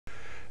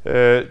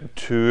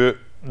to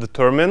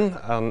determine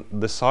and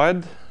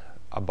decide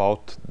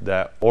about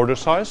the order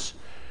size.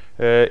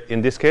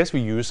 In this case, we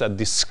use a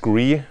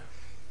discrete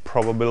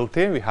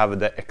probability. We have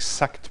the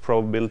exact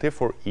probability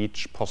for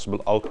each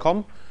possible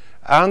outcome.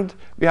 And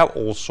we have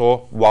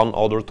also one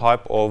other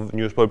type of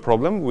newspaper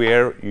problem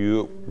where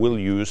you will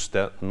use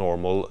the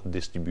normal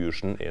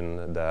distribution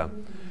in the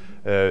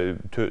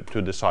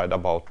to decide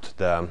about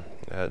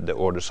the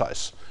order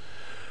size.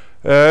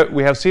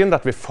 We have seen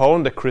that we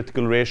found the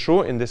critical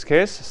ratio in this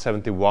case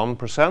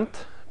 71%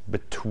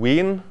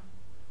 between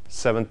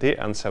 70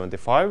 and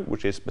 75,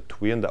 which is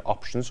between the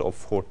options of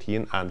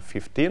 14 and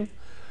 15.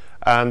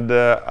 And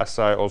as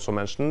I also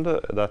mentioned,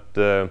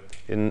 that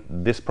in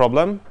this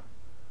problem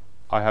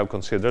I have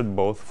considered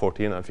both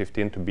 14 and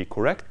 15 to be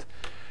correct.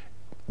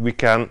 We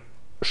can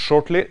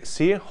shortly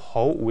see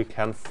how we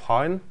can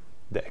find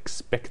the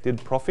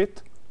expected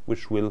profit,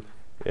 which will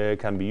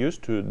can be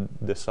used to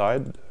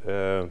decide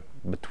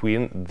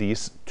between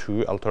these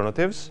two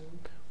alternatives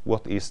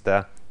what is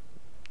the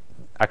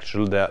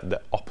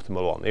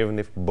optimal one, even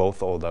if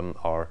both of them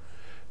are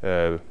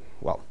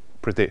well,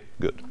 pretty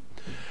good.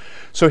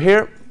 So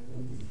here,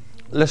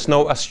 let's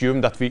now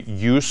assume that we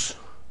use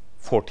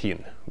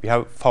 14. We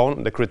have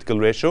found the critical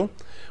ratio.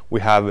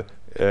 We have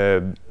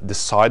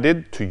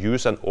decided to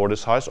use an order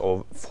size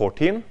of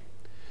 14.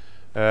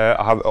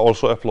 I have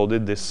also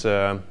uploaded this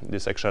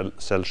this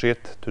Excel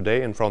sheet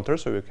today in Fronter,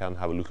 so you can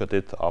have a look at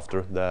it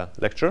after the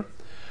lecture.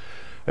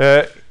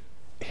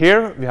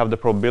 Here we have the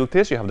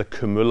probabilities. You have the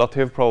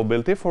cumulative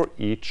probability for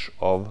each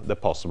of the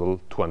possible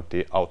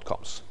 20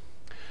 outcomes.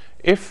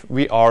 If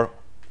we are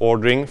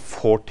ordering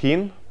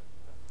 14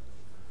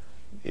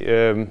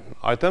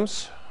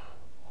 items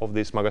of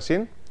this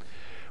magazine,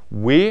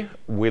 we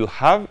will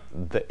have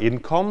the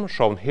income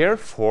shown here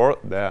for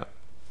the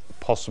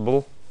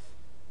possible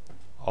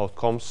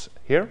outcomes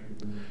here.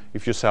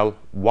 If you sell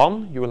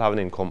 1, you will have an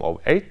income of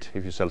 8.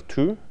 If you sell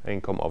 2, an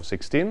income of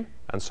 16,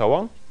 and so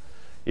on.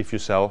 If you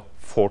sell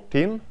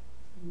 14,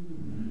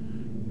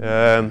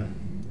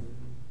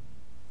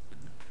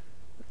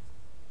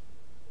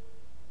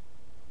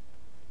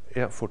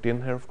 yeah,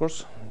 14 here, of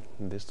course,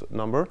 this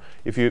number.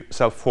 If you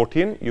sell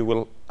 14, you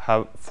will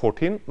have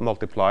 14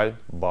 multiplied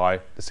by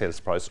the sales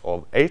price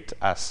of 8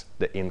 as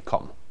the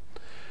income,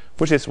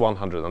 which is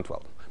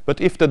 112.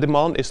 But if the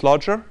demand is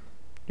larger,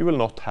 you will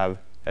not have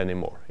any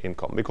more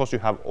income because you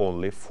have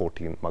only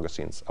 14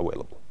 magazines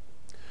available.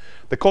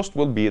 The cost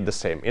will be the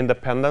same,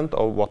 independent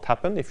of what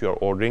happened. If you are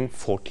ordering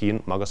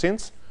 14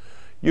 magazines,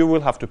 you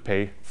will have to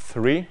pay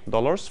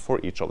 $3 for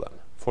each of them.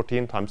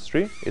 14 times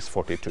 3 is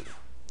 42.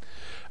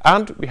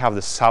 And we have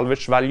the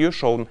salvage value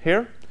shown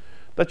here,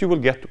 that you will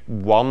get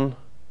 $1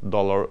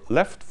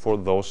 left for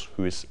those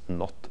who is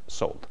not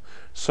sold.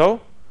 So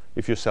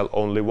if you sell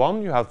only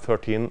 1, you have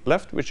 13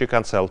 left, which you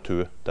can sell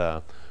to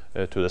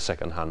the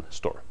second-hand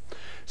store.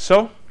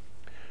 So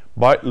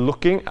by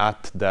looking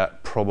at the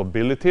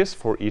probabilities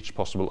for each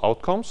possible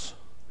outcomes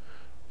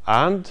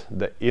and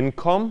the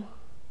income,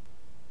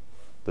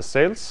 the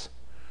sales,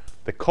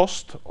 the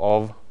cost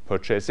of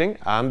purchasing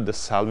and the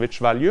salvage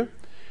value,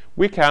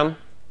 we can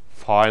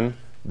find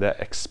the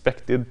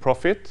expected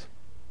profit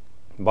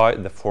by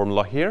the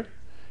formula here.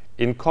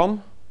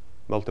 Income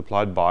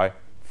multiplied by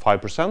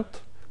 5%,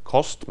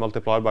 cost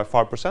multiplied by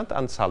 5%,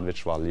 and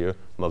salvage value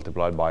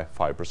multiplied by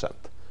 5%.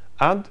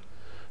 And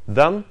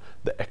then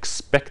the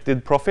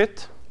expected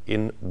profit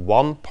in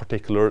one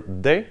particular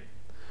day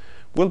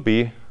will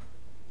be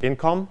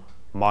income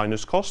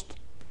minus cost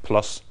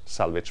plus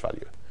salvage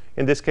value.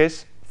 In this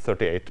case,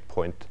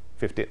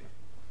 38.15.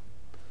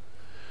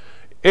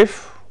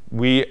 If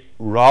we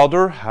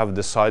rather have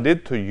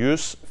decided to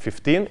use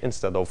 15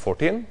 instead of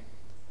 14,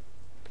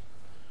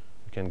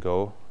 we can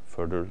go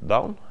further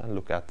down and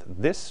look at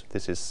this.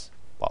 This is,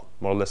 well,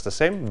 more or less the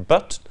same,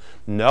 but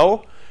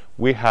now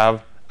we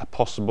have a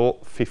possible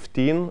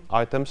 15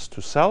 items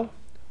to sell,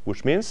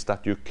 which means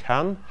that you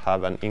can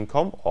have an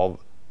income of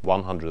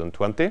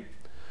 120.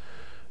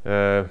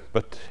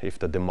 But if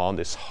the demand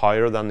is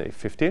higher than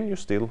 15, you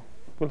still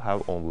will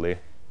have only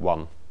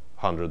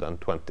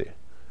 120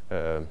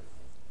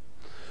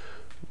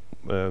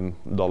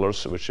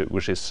 dollars,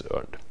 which is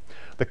earned.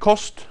 The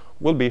cost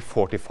will be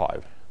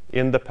 45,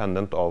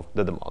 independent of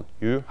the demand.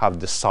 You have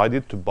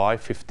decided to buy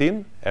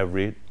 15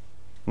 every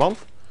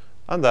month,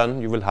 and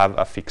then you will have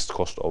a fixed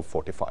cost of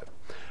 45.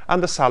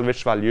 And the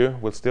salvage value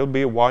will still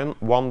be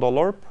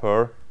 $1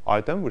 per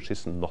item, which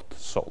is not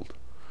sold.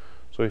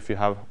 So if you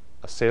have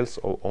a sales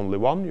of only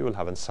 1, you will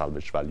have a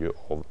salvage value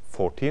of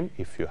 14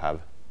 if you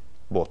have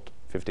bought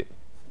 15.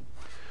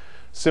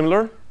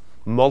 Similar,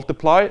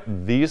 multiply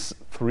these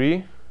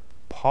three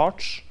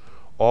parts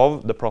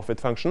of the profit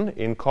function,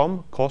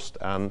 income, cost,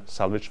 and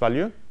salvage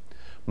value,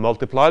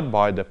 multiplied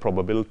by the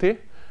probability,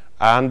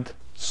 and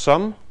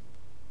sum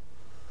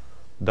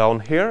down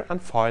here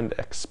and find the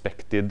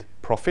expected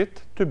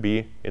profit to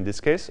be, in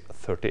this case,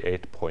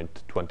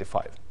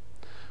 38.25,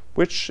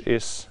 which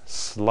is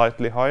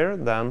slightly higher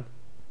than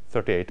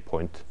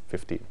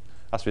 38.15,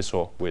 as we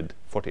saw with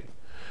 14.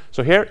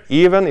 So here,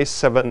 even if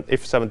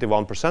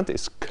 71%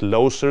 is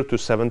closer to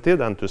 70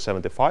 than to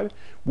 75,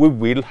 we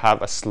will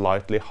have a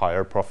slightly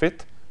higher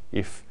profit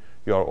if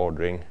you are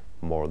ordering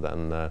more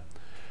than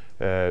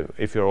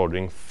if you're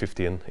ordering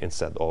 15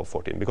 instead of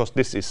 14, because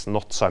this is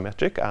not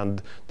symmetric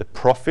and the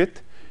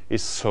profit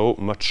is so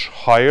much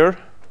higher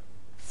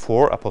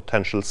for a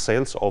potential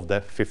sales of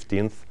the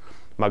 15th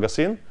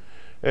magazine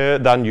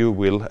than you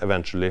will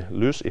eventually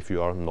lose if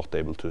you are not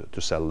able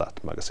to sell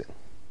that magazine.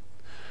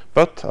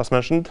 But as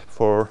mentioned,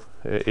 for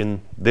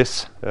in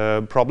this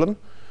problem,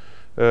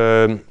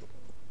 I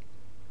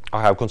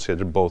have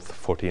considered both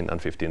 14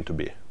 and 15 to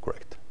be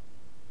correct.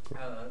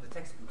 The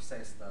textbook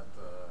says that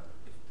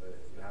if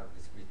you have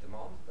discrete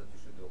demand, that you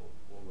should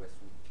always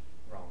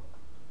round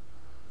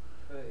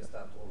up. Is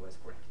that always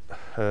correct?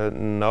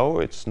 No,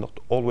 it's not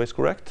always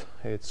correct.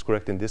 It's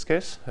correct in this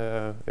case.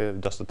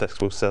 Does the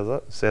textbook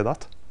say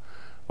that?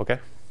 Okay,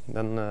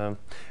 then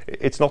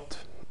it's not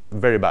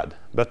very bad,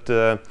 but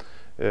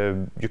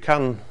you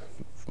can,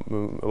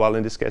 well,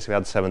 in this case we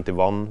had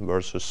 71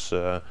 versus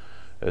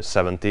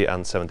 70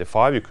 and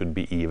 75. You could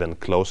be even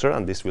closer,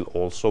 and this will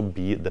also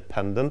be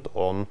dependent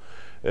on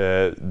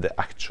the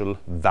actual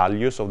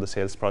values of the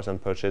sales price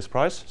and purchase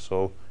price.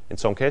 So in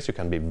some case you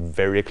can be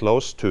very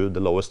close to the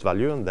lowest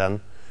value, and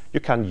then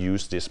you can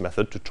use this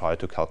method to try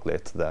to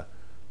calculate the,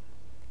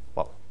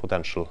 well,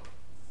 potential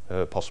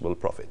possible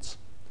profits.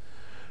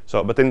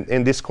 So, but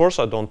in this course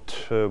I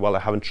don't, well, I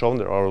haven't shown,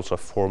 there are also a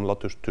formula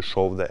to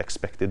show the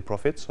expected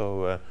profit,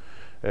 so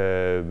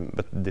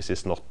but this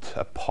is not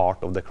a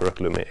part of the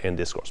curriculum in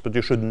this course. But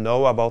you should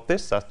know about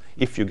this, that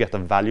if you get a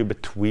value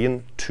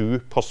between two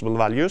possible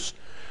values,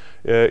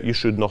 you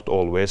should not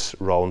always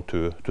round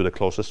to the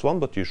closest one,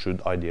 but you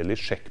should ideally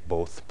check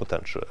both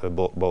potential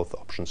both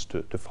options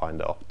to find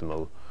the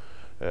optimal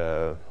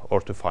or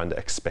to find the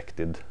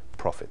expected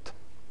profit.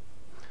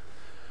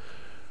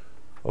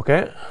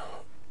 Okay,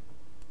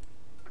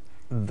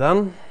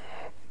 then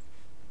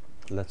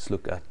let's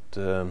look at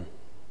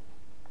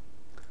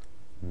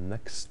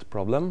next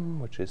problem,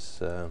 which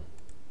is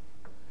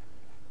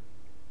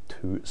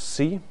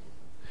 2C,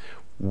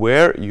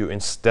 where you,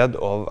 instead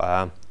of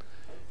a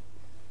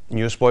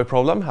newsboy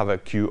problem, have a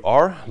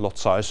QR, lot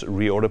size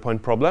reorder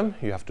point problem.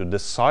 You have to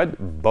decide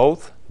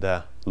both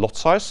the lot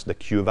size, the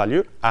Q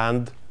value,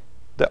 and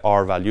the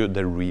R value,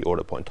 the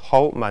reorder point.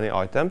 How many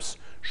items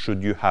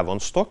should you have on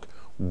stock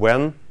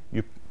when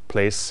you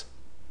place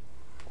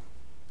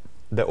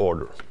the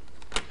order?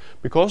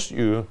 Because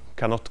you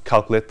cannot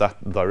calculate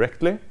that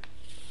directly,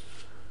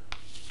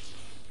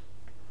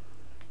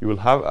 you will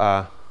have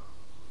a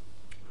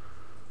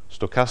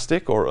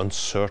stochastic or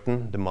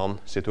uncertain demand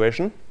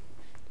situation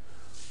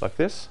like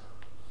this.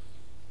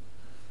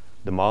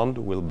 Demand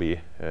will be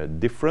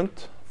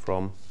different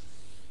from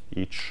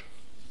each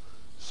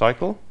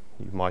cycle.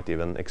 You might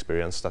even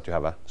experience that you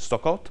have a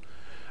stock out.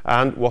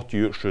 And what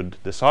you should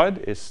decide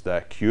is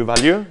the Q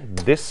value.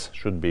 This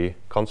should be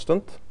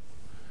constant.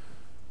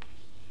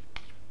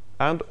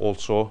 And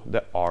also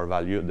the R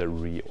value, the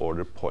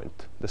reorder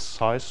point, the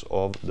size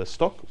of the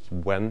stock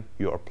when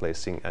you are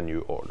placing a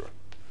new order.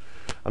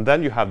 And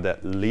then you have the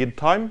lead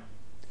time,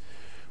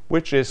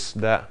 which is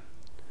the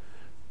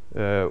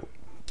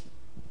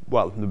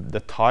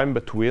the time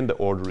between the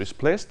order is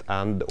placed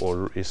and the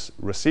order is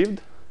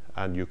received,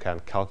 and you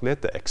can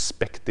calculate the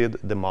expected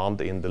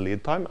demand in the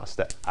lead time as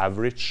the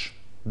average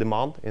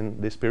demand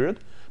in this period,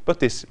 but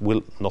this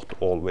will not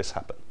always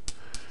happen.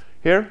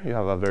 Here you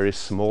have a very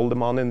small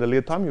demand in the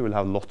lead time. You will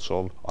have lots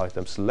of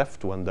items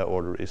left when the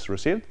order is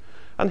received.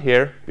 And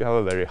here you have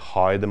a very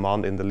high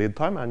demand in the lead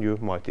time, and you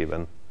might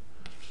even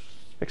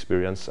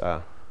experience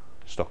a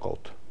stock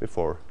out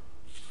before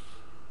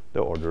the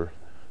order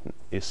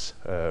is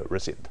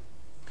received.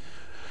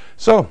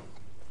 So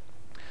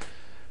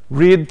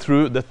read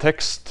through the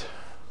text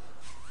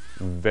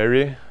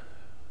very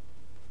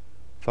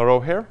thorough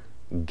here.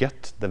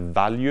 Get the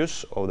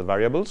values of the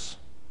variables.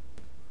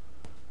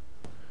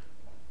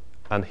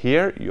 And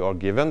here you are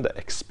given the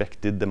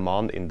expected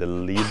demand in the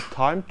lead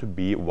time to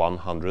be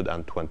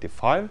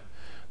 125.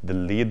 The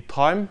lead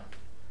time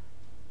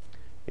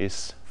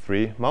is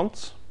 3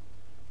 months,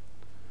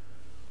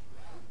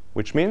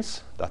 which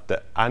means that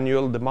the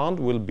annual demand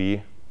will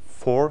be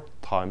 4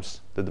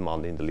 times the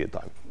demand in the lead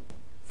time,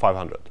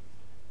 500.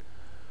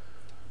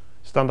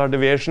 Standard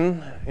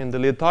deviation in the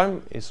lead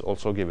time is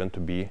also given to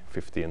be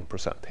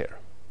 15% here.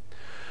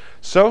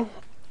 So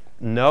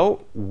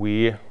now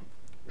we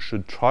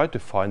should try to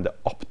find the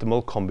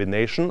optimal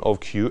combination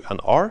of Q and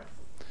R.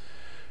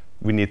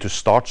 We need to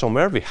start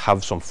somewhere. We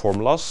have some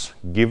formulas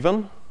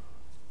given,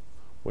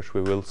 which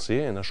we will see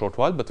in a short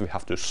while, but we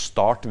have to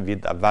start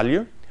with a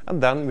value,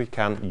 and then we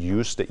can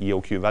use the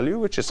EOQ value,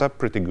 which is a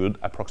pretty good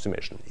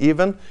approximation,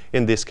 even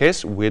in this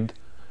case with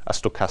a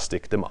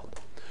stochastic demand.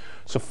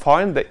 So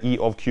find the E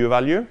of Q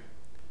value,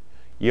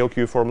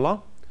 EOQ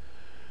formula,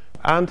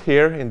 and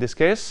here in this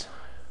case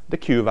the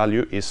Q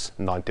value is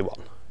 91.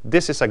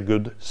 This is a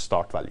good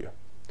start value.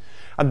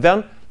 And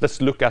then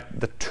let's look at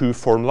the two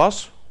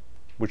formulas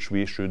which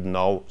we should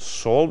now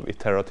solve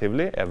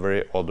iteratively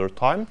every other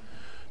time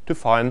to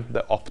find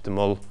the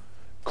optimal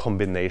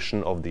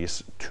combination of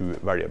these two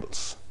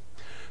variables.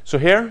 So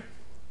here,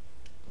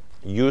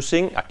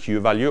 using a Q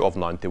value of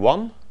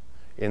 91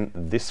 in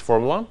this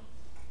formula,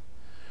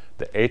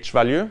 the H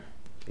value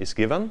is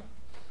given,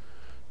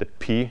 the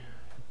P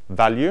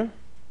value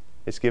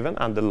is given,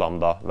 and the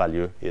lambda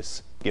value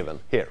is given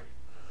here.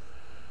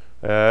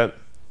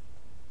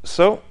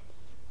 So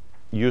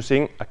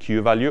using a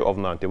Q value of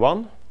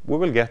 91, we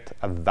will get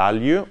a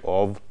value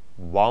of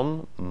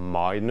 1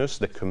 minus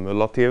the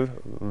cumulative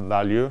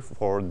value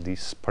for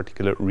this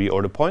particular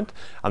reorder point.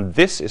 And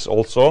this is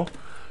also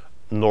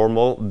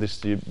normal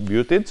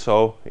distributed,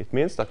 so it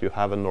means that you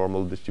have a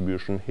normal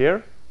distribution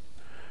here.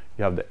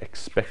 You have the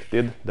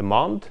expected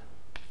demand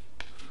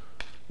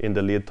in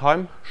the lead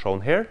time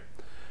shown here,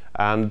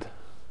 and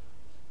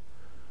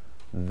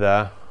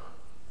the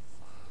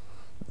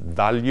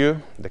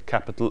value, the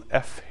capital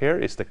F here,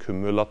 is the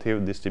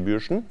cumulative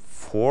distribution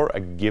for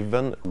a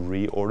given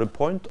reorder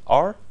point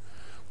R,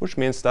 which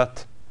means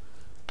that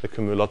the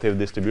cumulative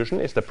distribution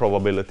is the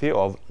probability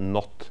of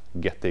not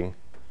getting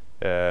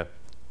a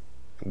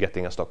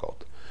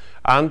stockout.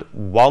 And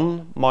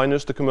 1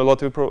 minus the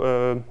cumulative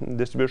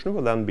distribution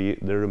will then be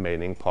the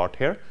remaining part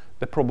here,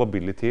 the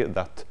probability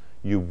that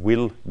you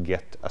will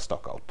get a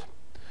stockout,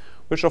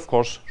 which of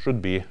course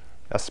should be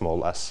as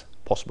small as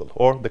possible,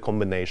 or the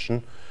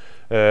combination,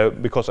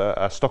 because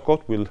a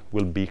stockout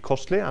will be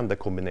costly, and the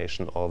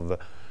combination of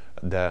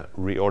the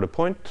reorder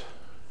point,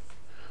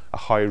 a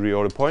high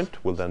reorder point,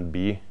 will then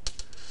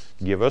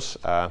give us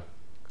a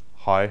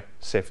high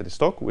safety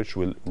stock, which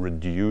will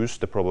reduce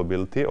the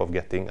probability of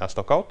getting a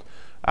stockout,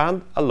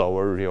 and a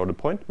lower reorder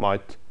point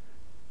might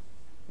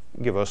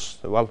give us,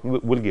 well,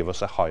 will give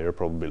us a higher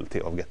probability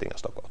of getting a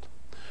stockout.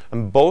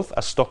 And both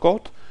a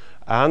stockout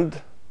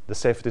and the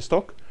safety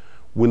stock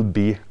will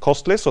be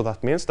costly, so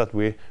that means that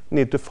we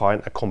need to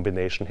find a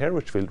combination here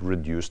which will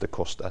reduce the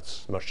cost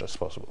as much as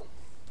possible.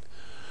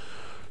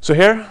 So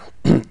here,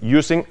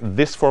 using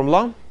this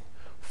formula,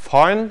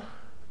 find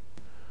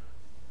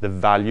the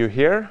value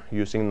here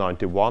using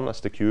 91 as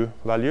the Q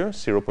value,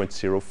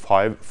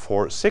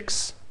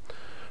 0.0546.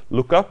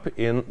 Look up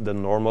in the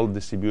normal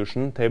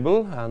distribution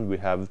table, and we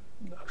have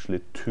actually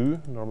two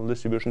normal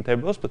distribution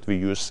tables, but we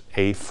use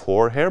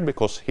A4 here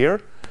because here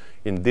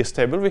in this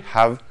table we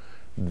have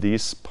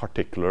this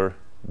particular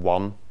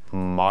one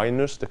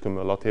minus the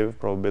cumulative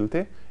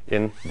probability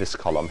in this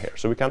column here.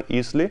 So we can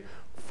easily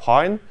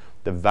find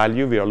the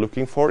value we are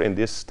looking for in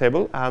this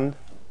table and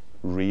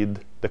read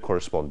the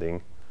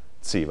corresponding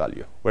C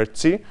value, where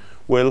C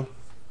will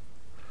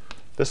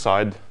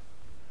decide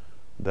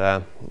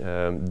the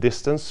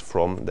distance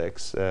from the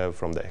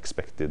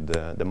expected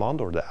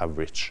demand, or the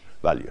average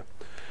value.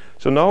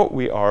 So now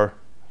we are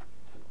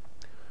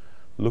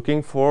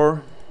looking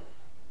for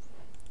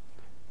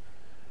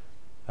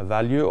a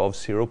value of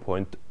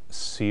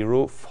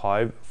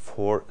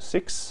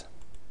 0.0546,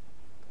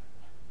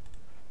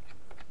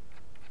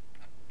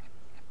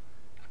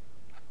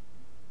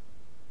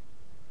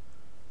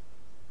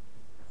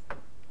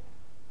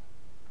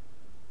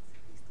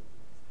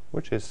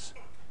 which is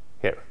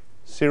here.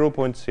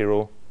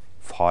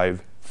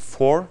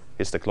 0.054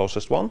 is the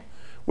closest one,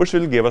 which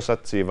will give us a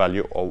C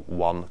value of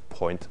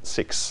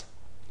 1.6,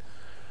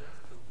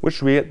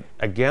 which we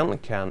again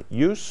can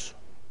use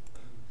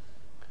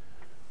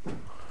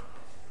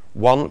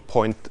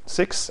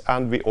 1.6,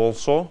 and we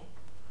also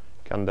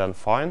can then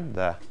find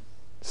the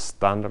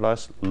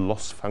standardized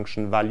loss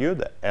function value,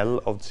 the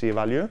L of C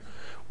value,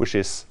 which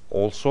is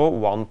also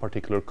one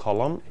particular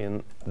column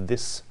in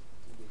this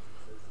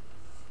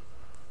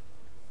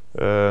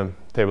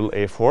table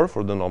A4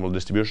 for the normal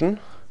distribution,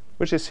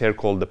 which is here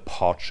called the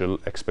partial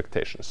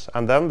expectations.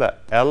 And then the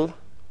L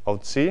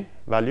of C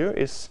value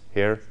is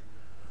here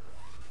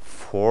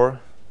for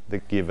the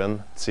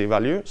given C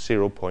value,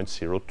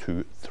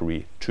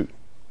 0.0232.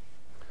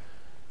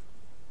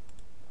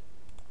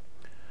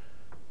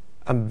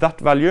 And that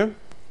value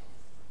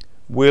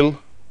will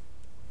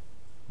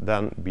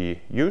then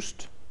be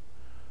used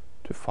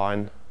to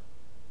find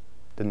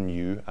the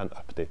new and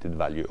updated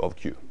value of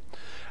Q.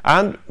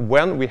 And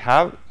when we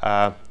have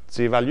a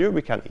C value,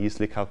 we can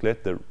easily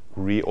calculate the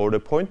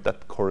reorder point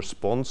that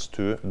corresponds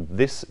to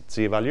this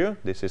C value.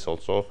 This is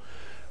also,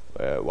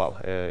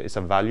 it's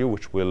a value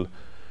which will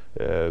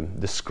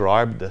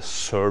describe the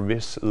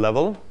service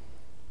level,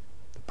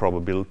 the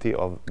probability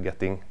of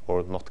getting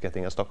or not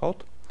getting a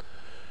stockout.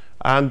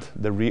 And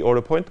the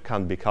reorder point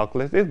can be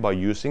calculated by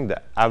using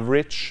the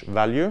average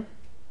value,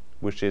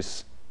 which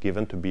is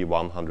given to be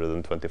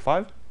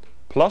 125,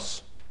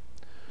 plus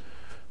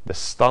the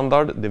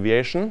standard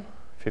deviation,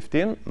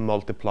 15,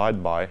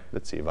 multiplied by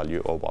the C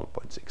value of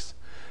 1.6.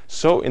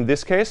 So in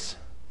this case,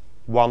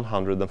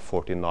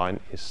 149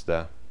 is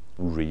the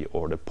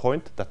reorder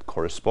point that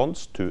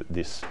corresponds to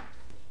this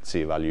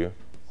C value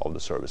of the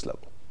service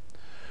level.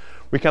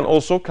 We can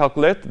also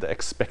calculate the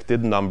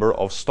expected number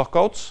of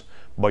stockouts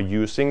by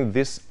using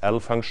this L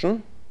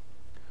function,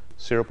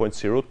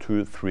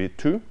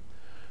 0.0232,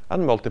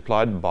 and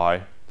multiplied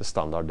by the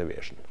standard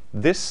deviation.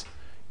 This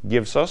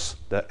gives us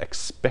the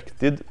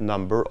expected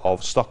number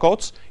of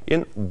stockouts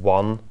in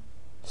one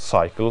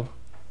cycle,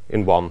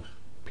 in one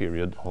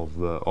period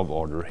of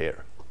order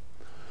here.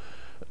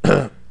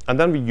 And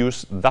then we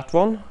use that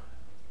one,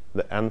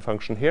 the n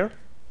function here,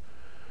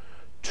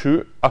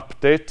 to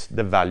update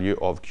the value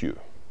of q.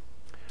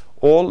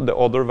 All the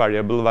other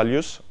variable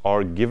values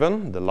are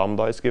given. The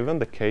lambda is given,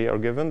 the k are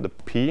given, the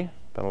p,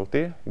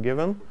 penalty,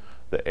 given,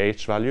 the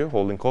h value,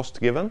 holding cost,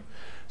 given.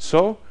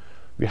 So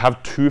we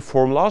have two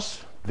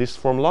formulas, this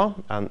formula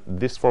and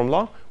this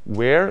formula,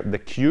 where the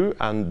q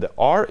and the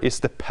r is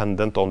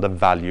dependent on the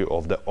value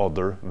of the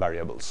other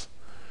variables.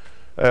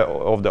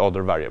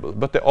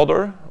 But the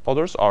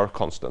others are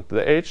constant.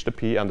 The h, the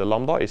p, and the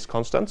lambda is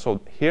constant. So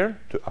here,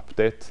 to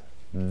update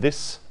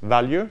this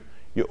value,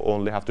 you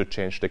only have to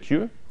change the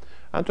q,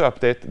 and to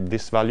update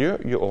this value,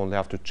 you only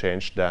have to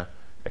change the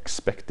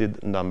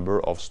expected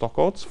number of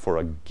stockouts for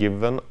a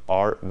given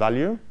r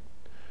value,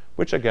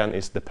 which again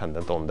is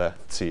dependent on the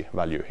c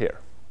value here.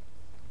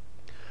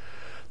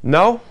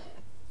 Now,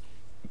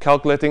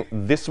 calculating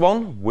this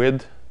one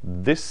with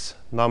this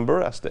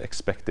number as the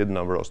expected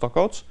number of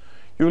stockouts,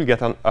 you will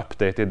get an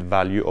updated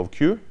value of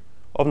q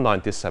of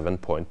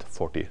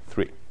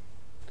 97.43.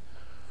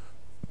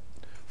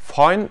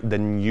 Find the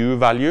new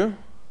value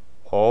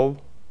of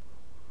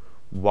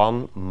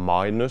 1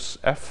 minus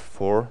f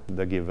for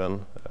the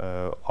given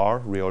r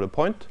reorder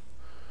point.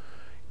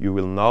 You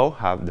will now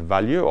have the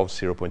value of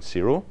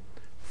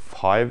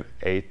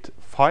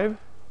 0.0585.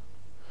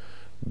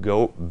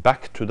 Go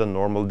back to the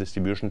normal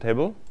distribution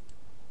table.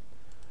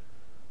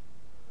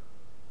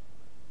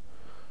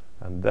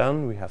 And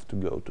then we have to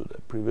go to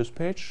the previous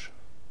page,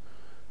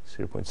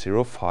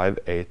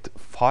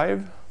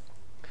 0.0585.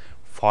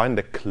 Find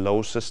the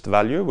closest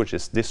value, which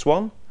is this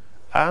one,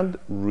 and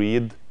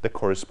read the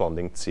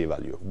corresponding c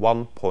value,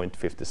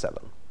 1.57.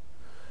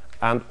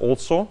 And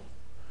also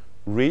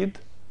read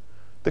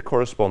the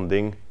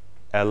corresponding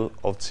L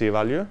of c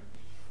value,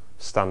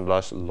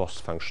 standardized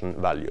loss function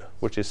value,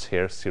 which is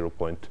here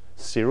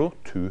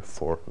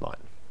 0.0249.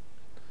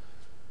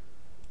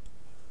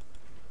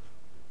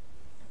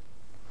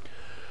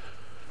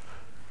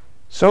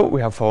 So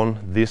we have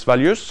found these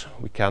values.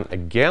 We can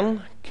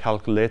again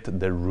calculate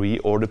the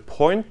reorder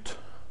point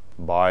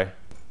by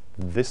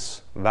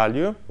this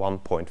value,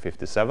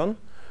 1.57.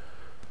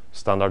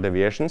 Standard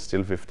deviation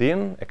still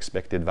 15,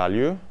 expected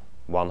value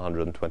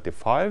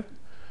 125,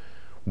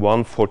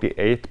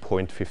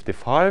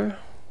 148.55.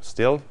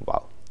 Still,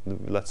 well,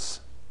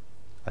 let's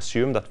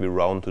assume that we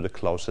round to the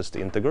closest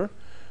integer,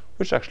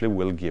 which actually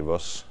will give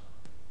us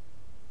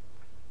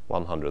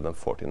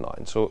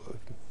 149. So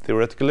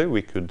theoretically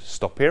we could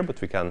stop here,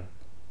 but we can,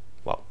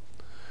 well,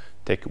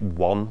 take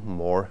one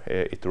more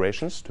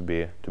iterations to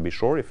be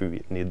sure if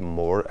we need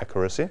more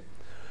accuracy.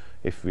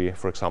 If we,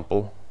 for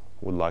example,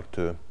 would like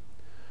to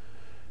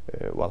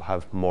well,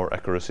 have more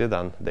accuracy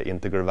than the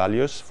integer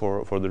values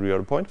for the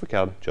reorder point, we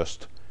can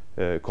just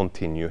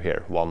continue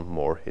here one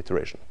more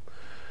iteration.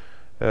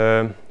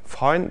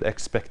 Find the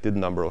expected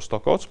number of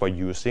stockouts by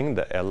using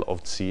the L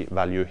of c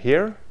value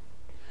here.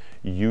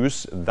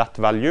 Use that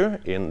value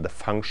in the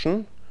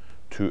function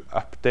to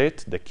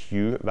update the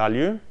q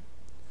value.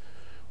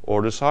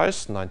 Order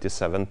size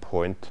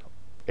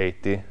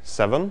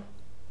 97.87,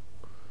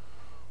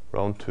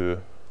 round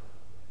to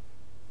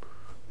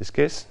this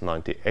case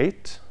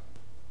 98.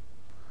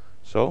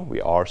 So we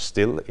are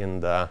still in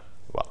the,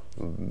 well,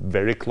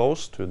 very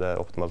close to the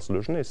optimal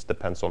solution. It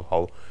depends on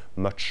how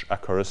much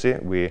accuracy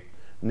we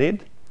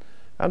need,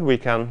 and we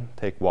can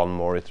take one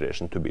more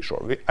iteration to be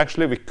sure. We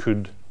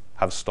could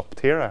have stopped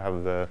here. I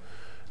have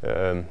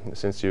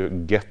since you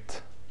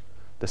get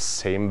the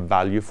same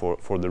value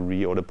for the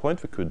reorder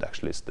point, we could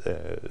actually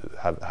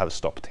have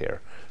stopped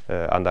here,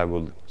 and I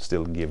will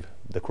still give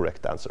the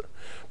correct answer.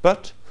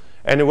 But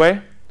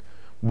anyway,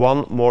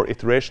 one more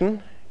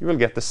iteration, you will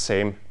get the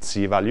same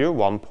c value,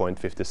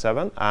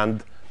 1.57,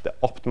 and the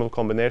optimal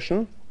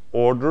combination,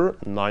 order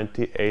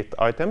 98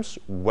 items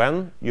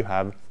when you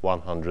have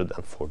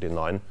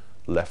 149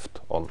 left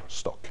on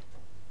stock.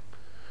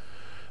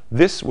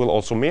 This will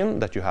also mean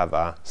that you have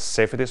a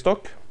safety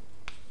stock,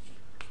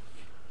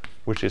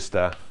 which is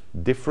the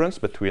difference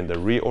between the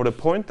reorder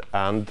point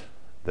and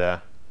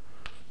the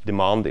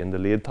demand in the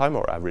lead time,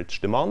 or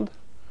average demand,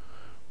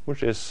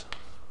 which is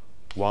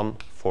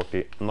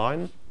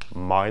 149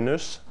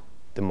 minus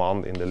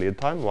demand in the lead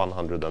time,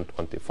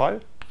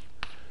 125,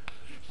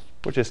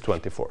 which is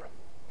 24.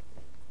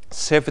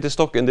 Safety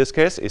stock in this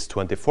case is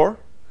 24.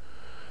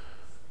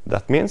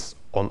 That means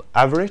on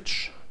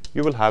average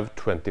you will have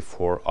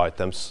 24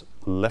 items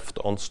left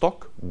on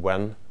stock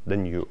when the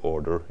new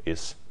order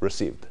is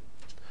received.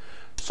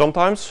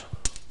 Sometimes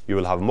you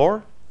will have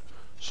more,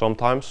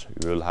 sometimes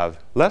you will have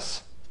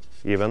less,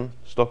 even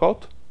stock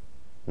out,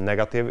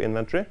 negative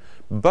inventory,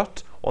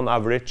 but on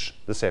average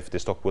the safety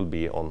stock will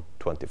be on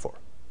 24.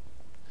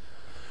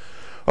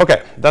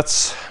 Okay,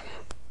 that's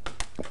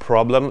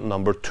problem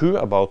number 2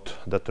 about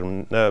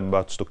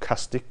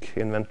stochastic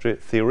inventory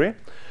theory.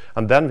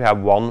 And then we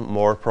have one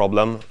more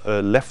problem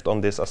left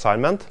on this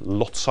assignment,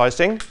 lot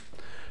sizing.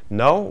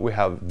 Now we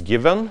have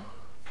given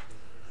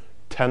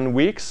 10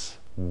 weeks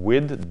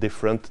with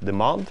different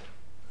demand.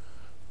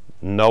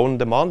 Known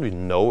demand, we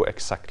know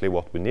exactly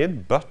what we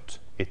need, but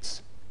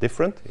it's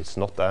different. It's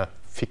not a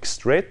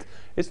fixed rate.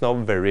 It's now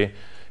very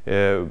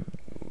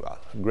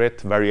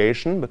great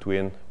variation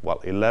between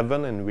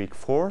 11 in week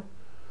 4,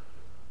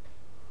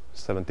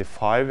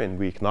 75 in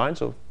week 9.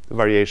 So the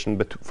variation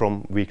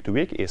from week to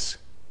week is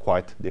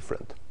quite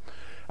different.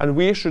 And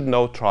we should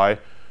now try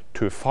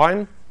to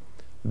find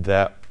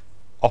the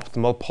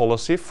optimal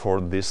policy for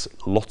this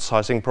lot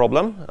sizing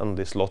problem. And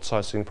this lot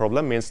sizing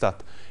problem means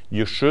that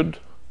you should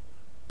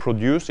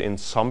produce in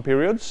some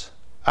periods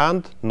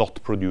and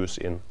not produce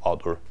in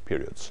other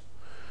periods.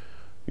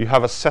 You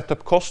have a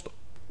setup cost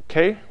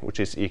K,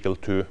 which is equal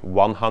to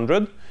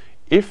 100.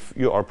 If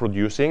you are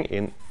producing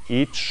in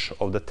each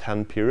of the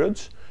 10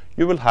 periods,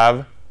 you will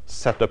have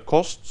setup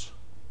costs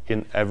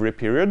in every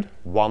period,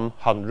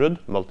 100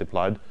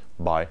 multiplied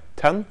by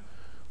 10,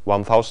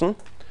 1000.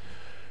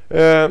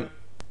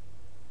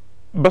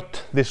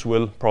 But this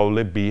will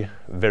probably be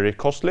very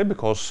costly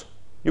because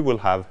you will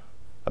have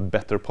a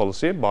better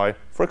policy by,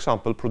 for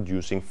example,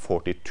 producing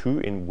 42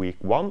 in week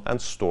 1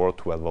 and store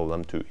 12 of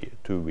them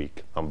to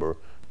week number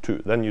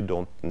 2. Then you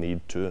don't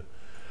need to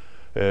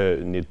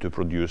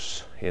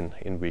produce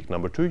in week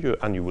number 2,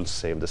 and you will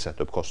save the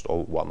setup cost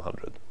of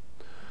 100.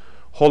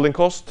 Holding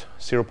cost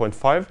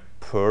 0.5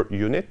 per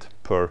unit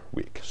per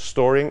week.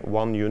 Storing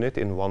 1 unit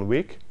in 1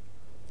 week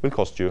will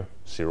cost you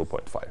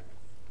 0.5.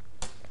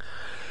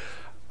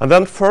 And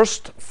then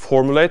first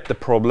formulate the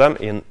problem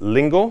in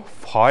Lingo.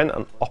 Find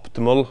an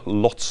optimal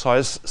lot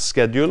size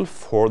schedule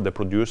for the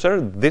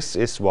producer. This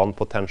is one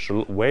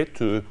potential way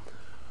to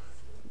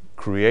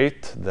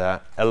create the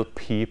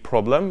LP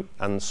problem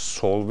and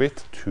solve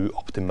it to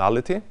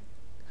optimality.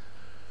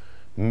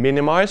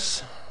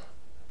 Minimize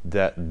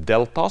the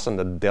deltas, and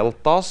the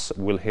deltas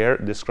will here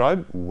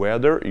describe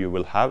whether you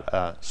will have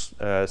a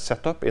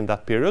setup in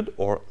that period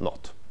or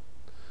not.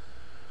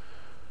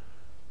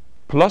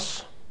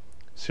 Plus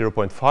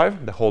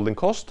 0.5, the holding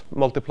cost,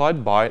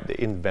 multiplied by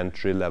the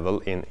inventory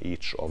level in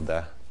each of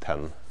the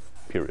 10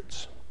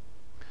 periods.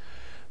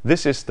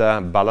 This is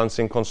the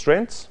balancing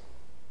constraints.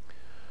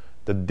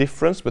 The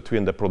difference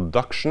between the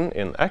production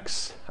in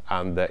X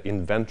and the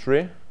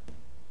inventory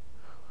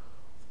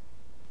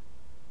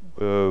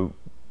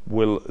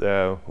will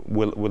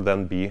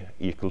then be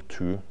equal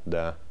to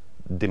the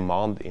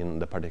demand in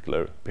the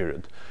particular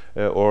period.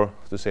 Or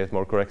to say it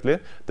more correctly,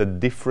 the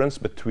difference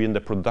between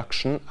the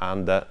production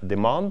and the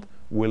demand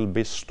will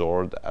be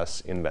stored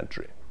as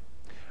inventory.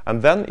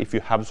 And then if you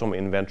have some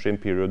inventory in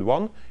period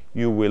 1,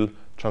 you will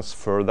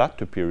transfer that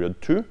to period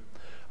 2.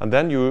 And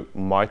then you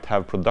might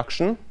have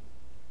production.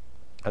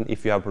 And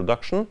if you have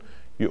production,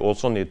 you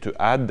also need to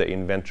add the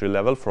inventory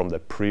level from the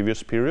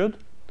previous period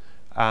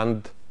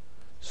and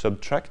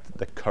subtract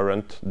the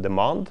current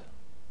demand.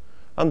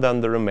 And then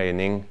the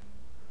remaining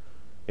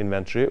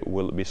inventory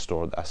will be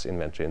stored as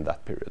inventory in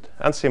that period.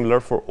 And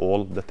similar for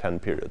all the 10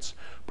 periods.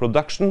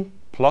 Production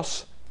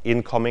plus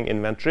incoming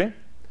inventory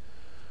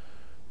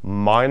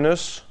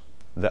minus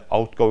the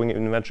outgoing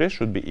inventory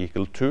should be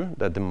equal to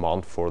the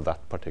demand for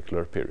that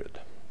particular period.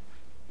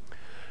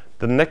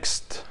 The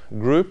next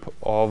group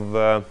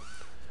of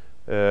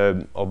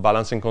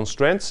balancing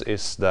constraints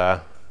is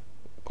the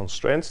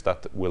constraints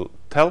that will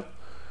tell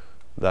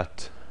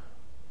that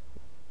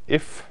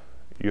if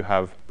you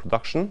have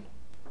production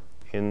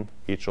in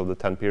each of the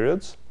 10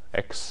 periods,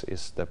 X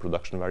is the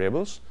production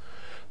variables,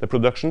 the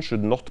production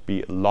should not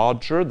be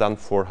larger than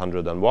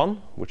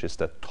 401, which is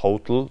the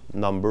total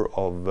number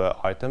of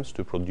items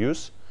to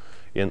produce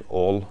in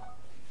all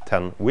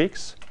 10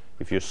 weeks.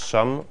 If you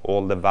sum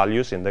all the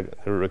values in the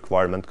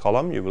requirement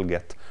column, you will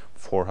get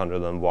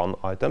 401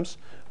 items,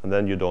 and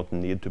then you don't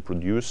need to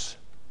produce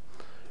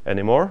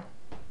anymore.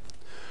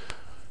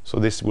 So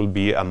this will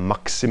be a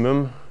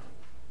maximum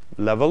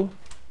level.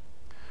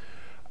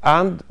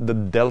 And the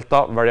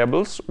delta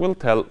variables will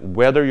tell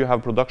whether you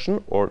have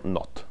production or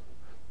not.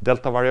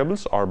 Delta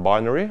variables are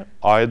binary,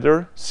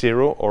 either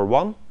 0 or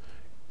 1.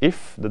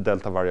 If the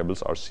delta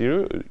variables are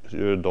 0,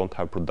 you don't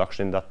have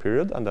production in that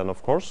period, and then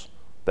of course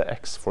the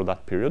X for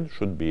that period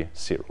should be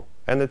 0.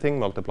 Anything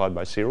multiplied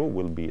by 0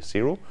 will be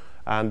 0,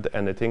 and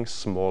anything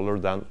smaller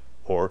than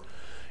or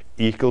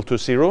equal to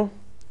 0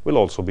 will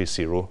also be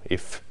 0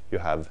 if you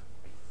have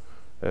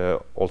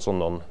also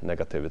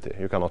non-negativity.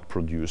 You cannot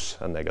produce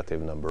a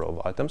negative number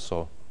of items,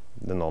 so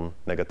the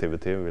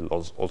non-negativity will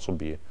also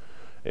be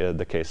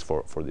the case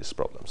for these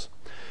problems.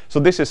 So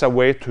this is a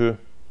way to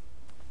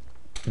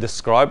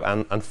describe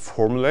and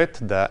formulate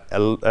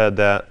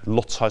the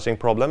lot sizing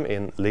problem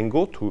in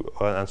Lingo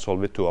and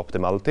solve it to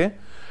optimality.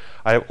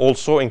 I have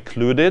also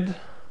included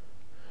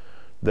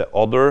the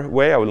other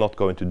way. I will not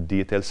go into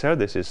details here.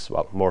 This is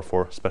more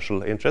for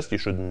special interest. You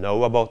should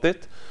know about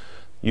it.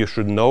 You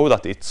should know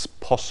that it's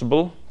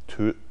possible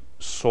to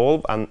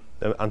solve and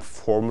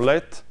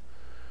formulate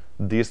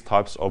these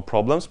types of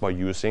problems by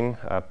using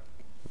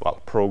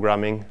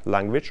programming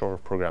language or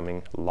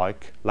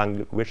programming-like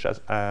language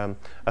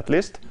at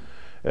least.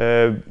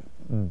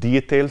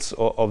 details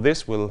of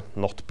this will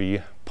not be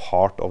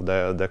part of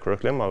the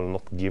curriculum. I will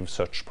not give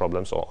such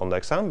problems on the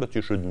exam, but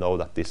you should know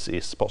that this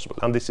is possible.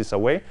 And this is a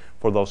way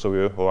for those of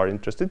you who are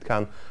interested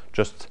can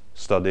just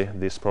study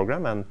this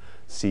program and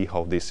see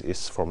how this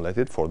is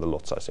formulated for the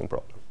lot sizing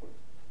problem.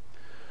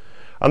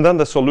 And then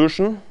the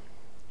solution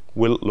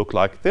will look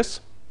like this.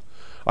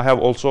 I have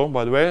also,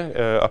 by the way,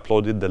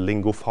 uploaded the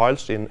lingo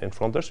files in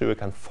front there, so you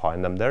can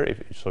find them there,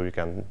 so you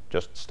can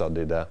just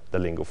study the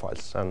lingo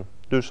files and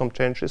do some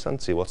changes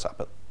and see what's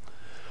happened.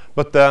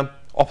 But the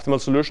optimal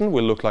solution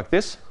will look like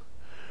this.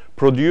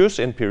 Produce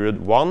in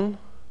period 1,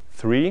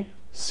 3,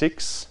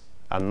 6,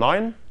 and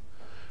 9,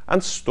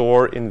 and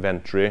store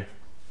inventory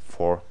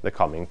for the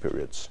coming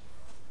periods.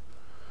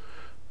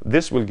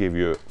 This will give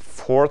you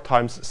 4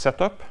 times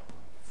setup,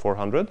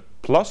 400,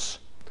 plus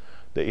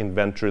the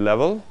inventory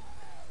level,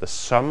 the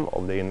sum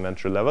of the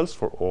inventory levels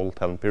for all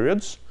 10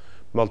 periods,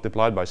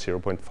 multiplied by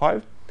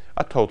 0.5,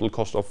 a total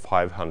cost of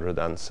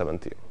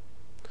 517.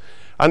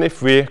 And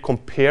if we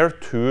compare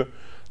to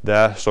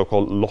the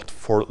so-called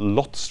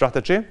lot-for-lot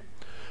strategy,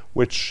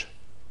 which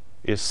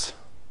is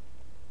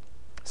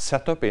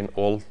setup in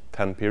all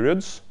 10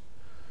 periods,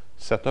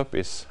 setup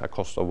is a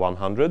cost of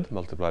 100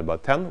 multiplied by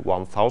 10,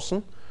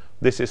 1000.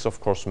 This is of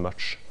course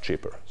much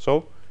cheaper.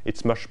 So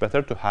it's much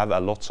better to have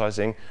a lot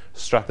sizing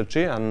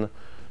strategy, and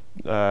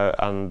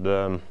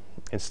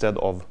instead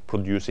of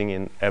producing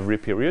in every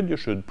period, you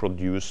should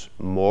produce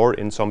more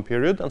in some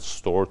period and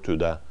store to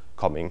the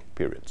coming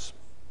periods.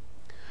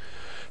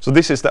 So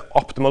this is the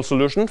optimal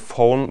solution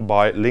found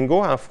by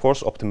Lingo, and of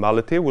course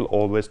optimality will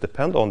always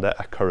depend on the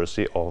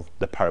accuracy of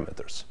the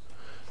parameters.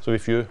 So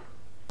if the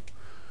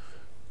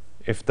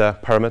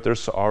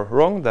parameters are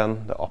wrong,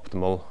 then the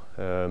optimal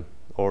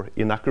or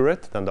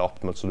inaccurate, then the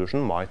optimal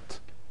solution might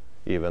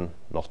even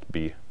not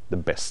be the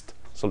best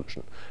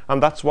solution.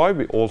 And that's why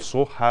we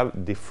also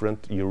have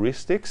different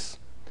heuristics.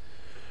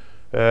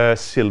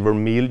 Silver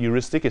meal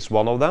heuristic is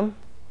one of them,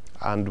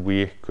 and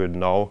we could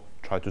now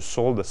try to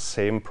solve the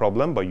same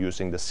problem by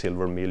using the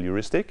silver meal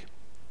heuristic.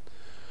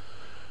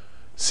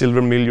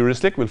 Silver meal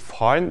heuristic will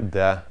find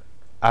the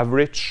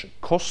average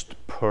cost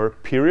per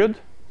period,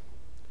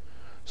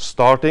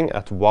 starting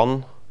at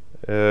one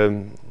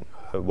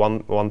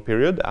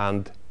period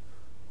and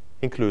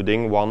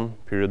including 1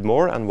 period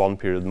more and 1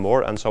 period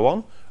more and so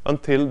on,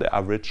 until the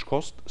average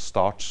cost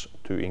starts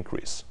to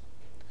increase.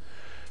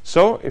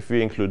 So if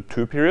we include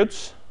 2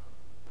 periods,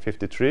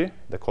 53,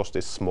 the cost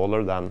is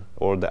smaller than,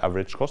 or the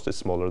average cost is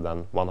smaller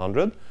than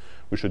 100,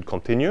 we should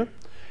continue.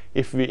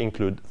 If we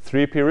include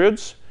 3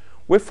 periods,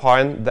 we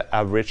find the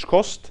average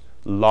cost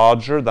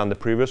larger than the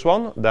previous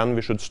one, then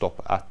we should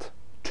stop at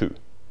 2.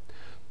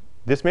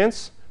 This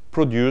means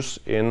produce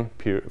in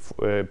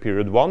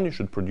period 1, you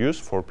should produce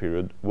for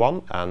period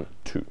 1 and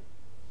 2.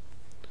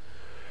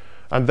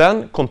 And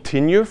then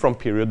continue from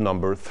period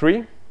number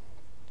 3.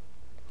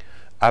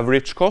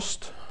 Average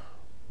cost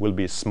will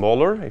be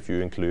smaller if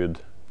you include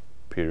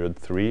period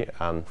 3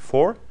 and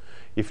 4.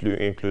 If you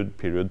include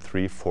period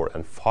 3, 4,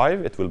 and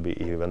 5, it will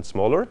be even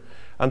smaller.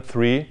 And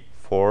 3,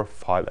 4,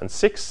 5, and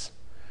 6,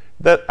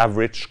 the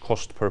average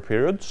cost per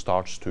period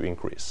starts to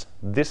increase.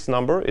 This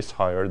number is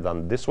higher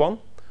than this one,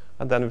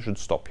 and then we should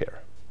stop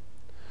here.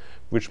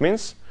 Which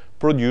means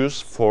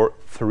produce for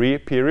 3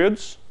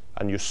 periods,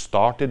 and you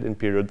started in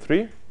period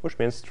 3, which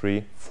means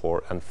 3,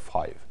 4, and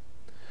 5.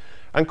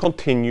 And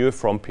continue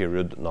from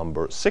period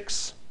number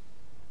 6.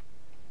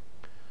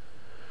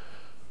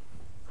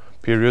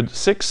 Period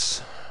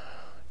 6,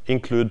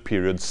 include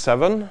period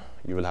 7,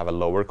 you will have a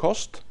lower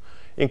cost.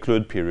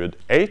 Include period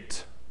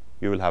 8,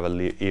 you will have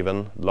an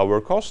even lower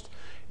cost.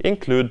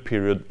 Include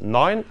period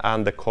 9,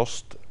 and the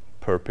cost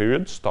per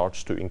period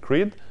starts to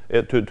increase,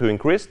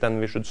 then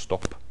we should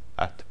stop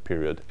at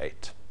period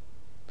 8.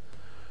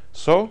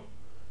 So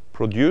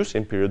produce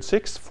in period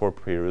 6 for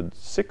period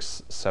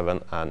 6,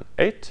 7, and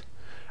 8,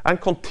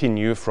 and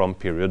continue from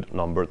period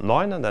number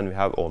 9, and then we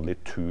have only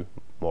 2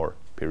 more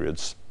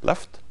periods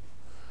left,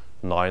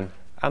 9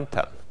 and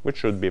 10, which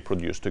should be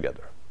produced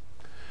together.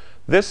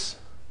 This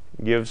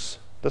gives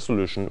the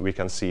solution we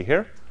can see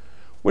here,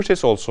 which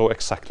is also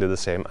exactly the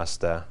same as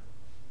the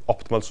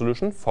optimal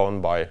solution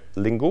found by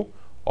Lingo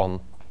on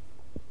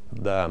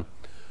the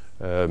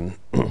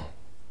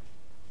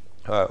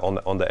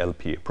on the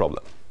LP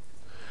problem.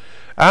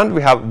 And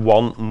we have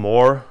one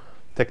more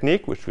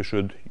technique which we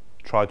should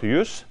try to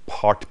use,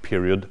 part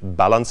period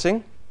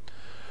balancing.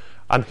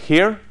 And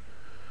here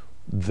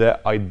the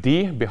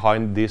idea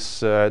behind this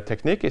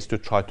technique is to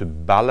try to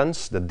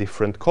balance the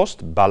different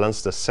cost,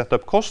 balance the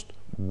setup cost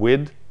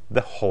with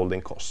the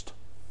holding cost.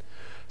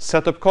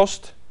 Setup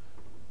cost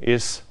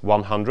is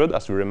 100,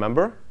 as we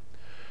remember.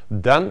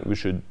 Then we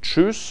should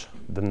choose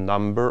the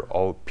number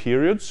of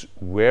periods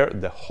where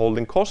the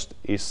holding cost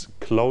is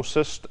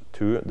closest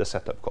to the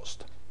setup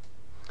cost.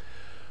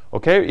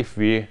 Okay, if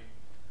we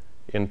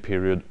in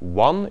period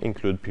 1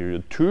 include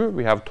period 2,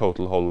 we have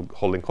total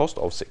holding cost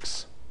of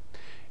 6.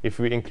 If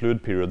we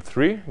include period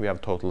 3, we have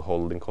total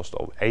holding cost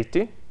of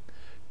 80.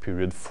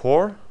 Period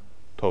 4,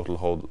 total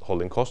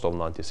holding cost of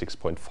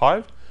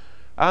 96.5.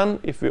 And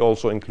if we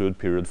also include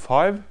period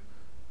 5,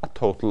 a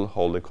total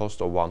holding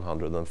cost of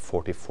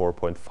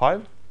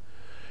 144.5.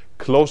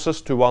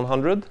 Closest to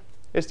 100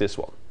 is this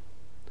one.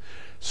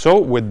 So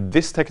with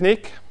this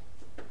technique,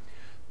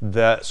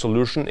 the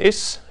solution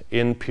is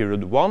in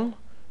period 1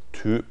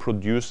 to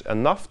produce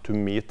enough to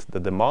meet the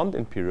demand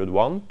in period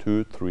 1,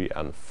 2, 3,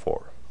 and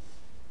 4.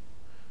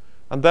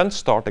 And then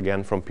start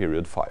again from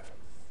period 5.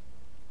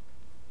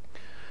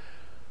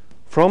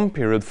 From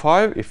period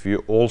 5, if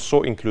you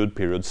also include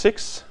period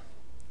 6,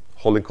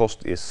 holding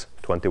cost is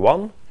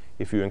 21.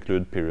 If you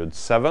include period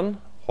 7,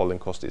 holding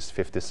cost is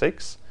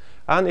 56.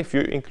 And if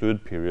you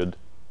include period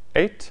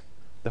 8,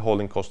 the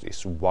holding cost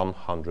is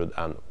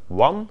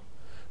 101.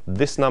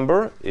 This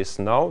number is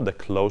now the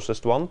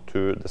closest one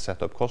to the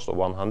setup cost of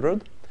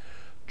 100.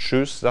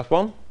 Choose that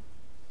one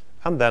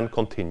and then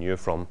continue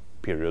from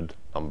period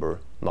number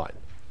 9,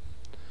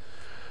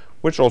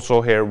 which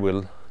also here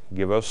will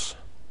give us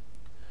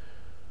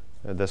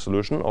the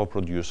solution of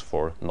produce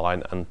for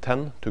 9 and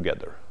 10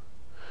 together.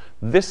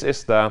 This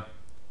is the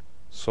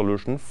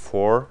solution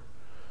for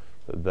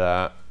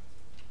the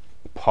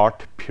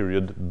part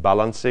period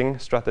balancing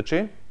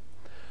strategy.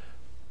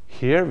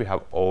 Here we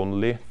have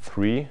only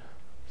 3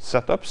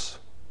 setups,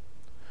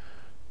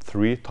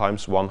 3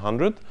 times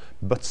 100,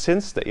 but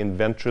since the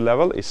inventory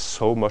level is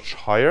so much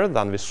higher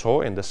than we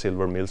saw in the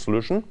silver meal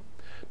solution,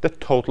 the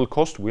total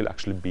cost will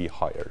actually be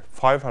higher,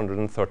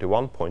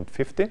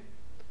 531.50.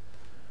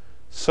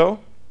 So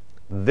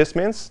this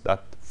means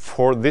that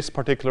for this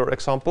particular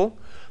example,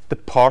 the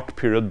part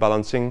period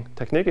balancing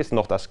technique is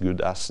not as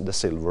good as the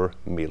silver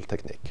meal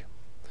technique.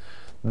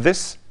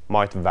 This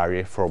might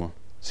vary from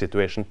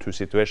situation to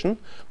situation,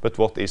 but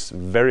what is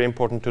very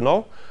important to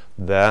know,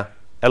 the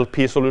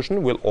LP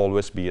solution will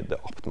always be the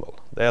optimal.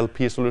 The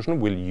LP solution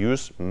will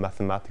use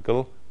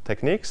mathematical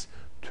techniques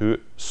to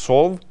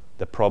solve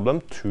the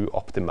problem to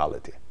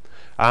optimality.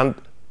 And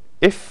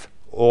if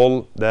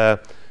all the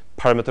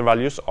parameter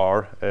values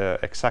are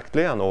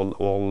exactly and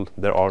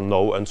there are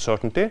no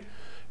uncertainty,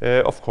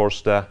 of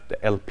course the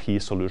LP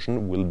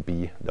solution will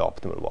be the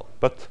optimal one.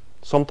 But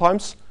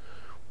sometimes,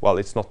 well,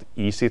 it's not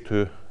easy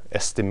to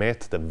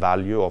estimate the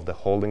value of the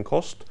holding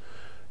cost.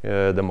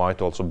 There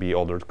might also be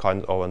other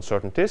kinds of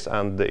uncertainties,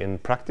 and in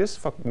practice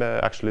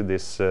actually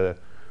these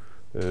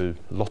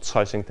lot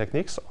sizing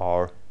techniques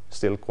are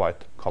still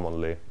quite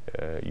commonly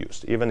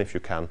used, even if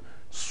you can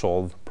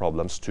solve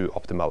problems to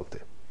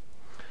optimality.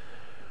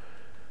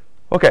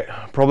 Okay,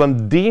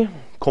 problem D,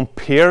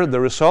 compare the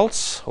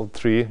results of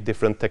 3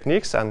 different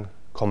techniques and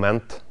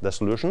comment the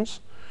solutions.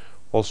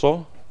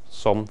 Also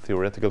some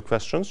theoretical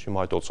questions, you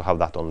might also have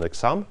that on the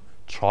exam.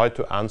 Try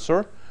to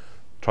answer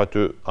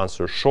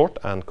short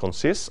and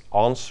concise,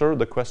 answer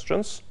the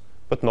questions,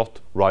 but not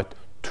write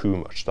too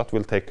much. That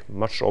will take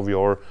much of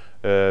your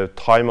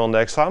time on the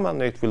exam,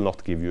 and it will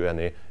not give you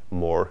any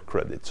more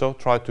credit. So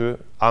try to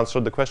answer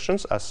the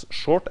questions as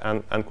short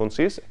and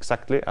concise,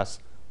 exactly as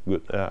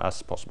good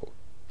as possible.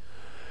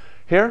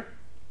 Here,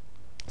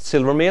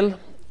 silver meal,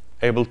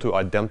 able to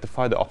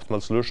identify the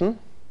optimal solution.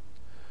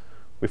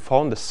 We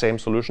found the same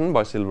solution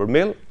by silver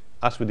meal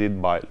as we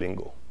did by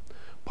lingo.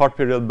 Part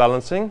period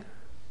balancing,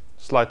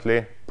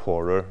 slightly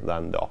poorer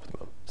than the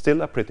optimum.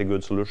 Still a pretty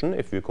good solution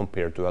if you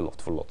compare to a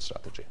lot-for-lot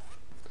strategy.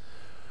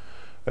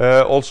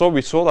 Also,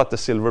 we saw that the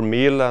silver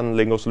meal and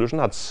lingo solution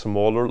had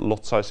smaller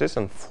lot sizes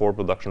and 4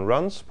 production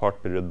runs,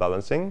 part period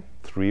balancing,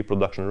 3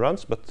 production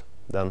runs, but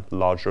then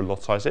larger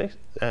lot sizes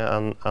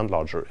and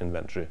larger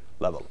inventory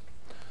level.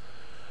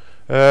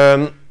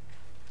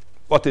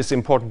 What is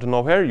important to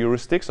know here,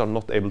 heuristics are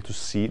not able to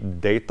see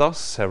data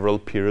several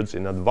periods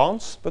in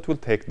advance, but will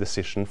take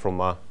decision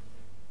from a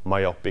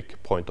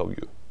myopic point of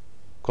view.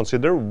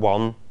 Consider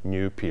one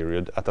new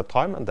period at a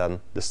time and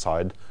then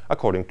decide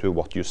according to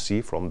what you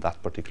see from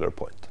that particular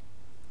point.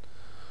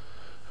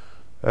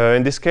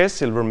 In this case,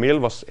 silver meal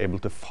was able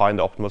to find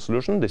the optimal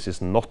solution. This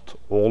is not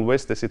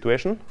always the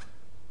situation.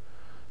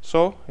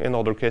 So in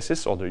other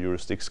cases, other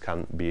heuristics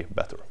can be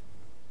better.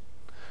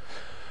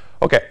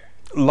 Okay,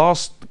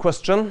 last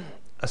question.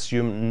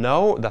 Assume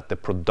now that the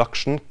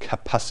production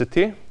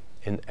capacity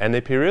in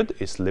any period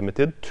is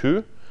limited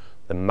to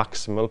the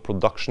maximal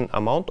production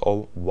amount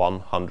of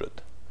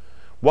 100.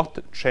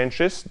 What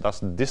changes does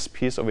this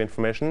piece of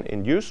information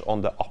induce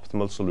on the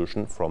optimal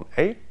solution from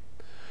A?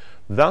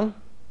 Then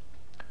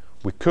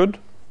we could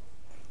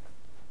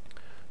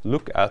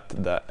look at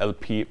the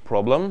LP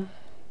problem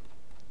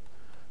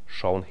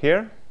shown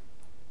here.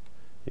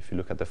 If you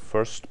look at the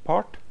first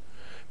part,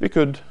 we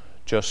could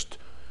just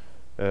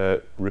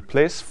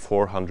replace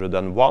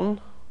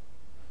 401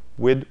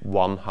 with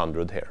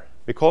 100 here,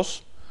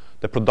 because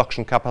the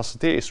production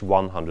capacity is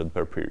 100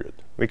 per period.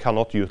 We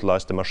cannot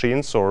utilize the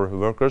machines or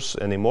workers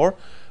anymore.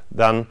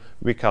 Then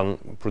we can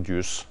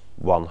produce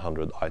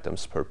 100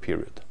 items per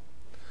period.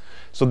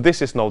 So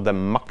this is now the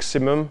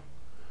maximum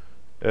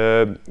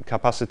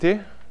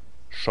capacity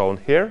shown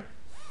here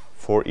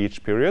for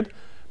each period,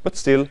 but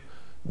still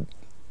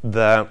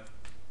the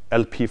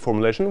LP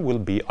formulation will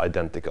be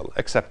identical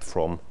except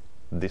from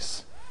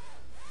this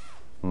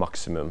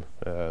maximum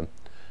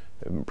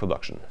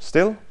production.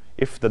 Still,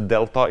 if the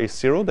delta is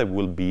 0, there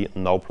will be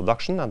no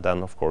production, and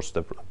then of course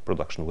the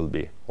production will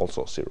be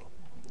also 0.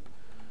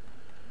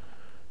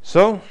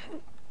 So,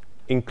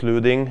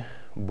 including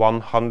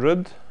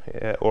 100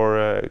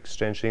 or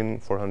exchanging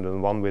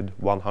 401 with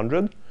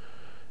 100,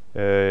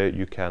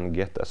 you can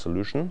get a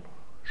solution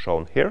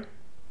shown here.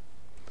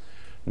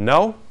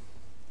 Now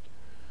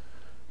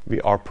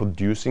we are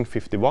producing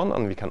 51,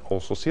 and we can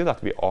also see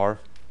that we are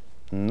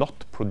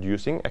not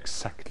producing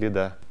exactly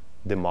the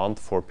demand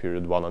for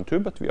period 1 and 2,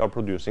 but we are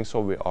producing, so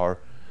we are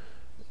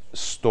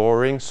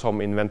storing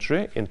some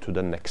inventory into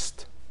the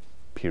next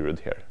period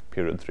here,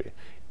 period 3.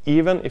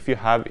 Even if you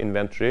have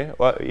inventory,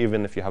 or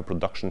even if you have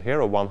production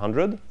here of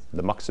 100,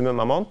 the maximum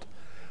amount,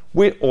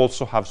 we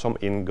also have some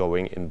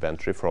ingoing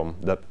inventory from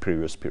the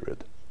previous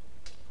period.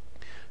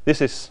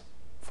 This is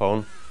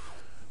found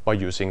by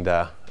using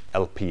the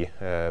LP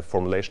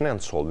formulation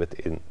and solve it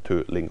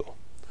into Lingo.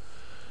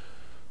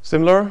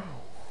 Similar,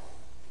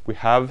 we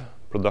have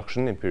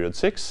production in period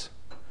 6,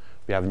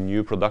 we have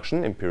new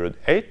production in period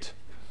 8,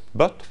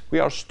 but we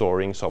are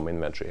storing some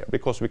inventory here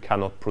because we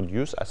cannot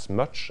produce as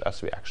much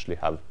as we actually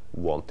have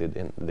wanted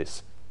in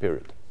this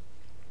period.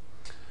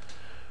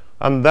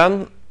 And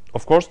then,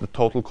 of course, the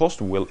total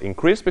cost will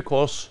increase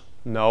because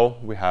now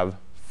we have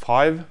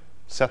 5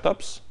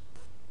 setups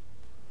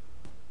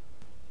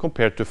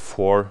compared to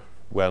 4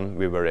 when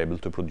we were able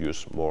to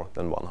produce more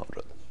than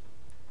 100.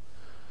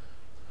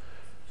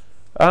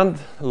 And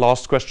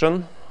last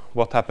question,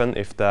 what happens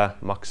if the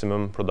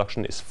maximum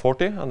production is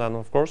 40? And then,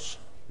 of course,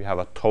 we have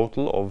a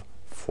total of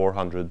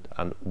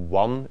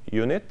 401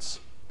 units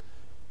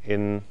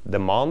in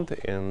demand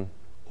in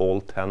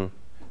all 10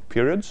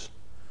 periods.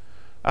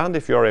 And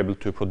if you are able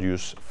to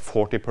produce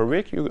 40 per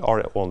week, you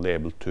are only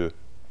able to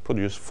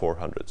produce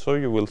 400. So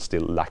you will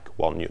still lack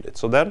 1 unit.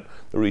 So then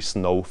there is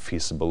no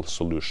feasible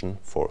solution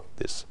for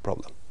this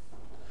problem.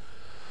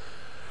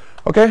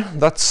 Okay,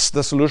 that's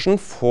the solution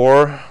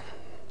for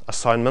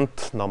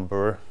assignment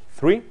number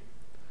 3.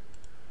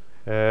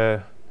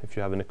 If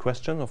you have any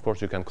question, of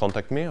course you can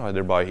contact me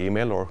either by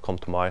email or come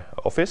to my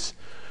office.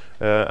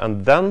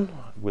 And then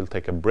we'll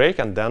take a break,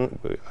 and then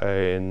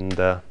in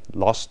the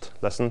last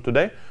lesson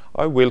today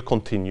I will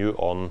continue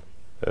on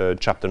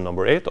chapter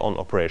number 8 on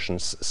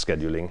operations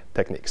scheduling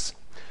techniques.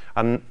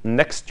 And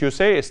next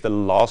Tuesday is the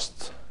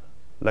last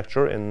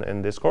lecture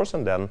in this course,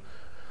 and then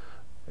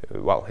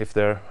well, if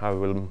there I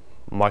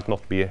might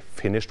not be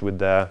finished with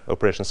the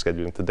operations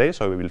scheduling today,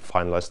 so we will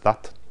finalize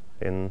that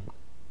in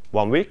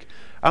 1 week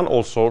and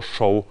also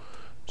show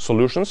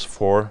solutions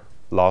for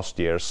last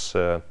year's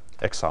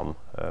exam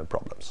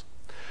problems.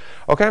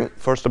 Okay,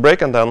 first a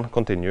break and then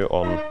continue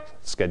on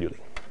scheduling.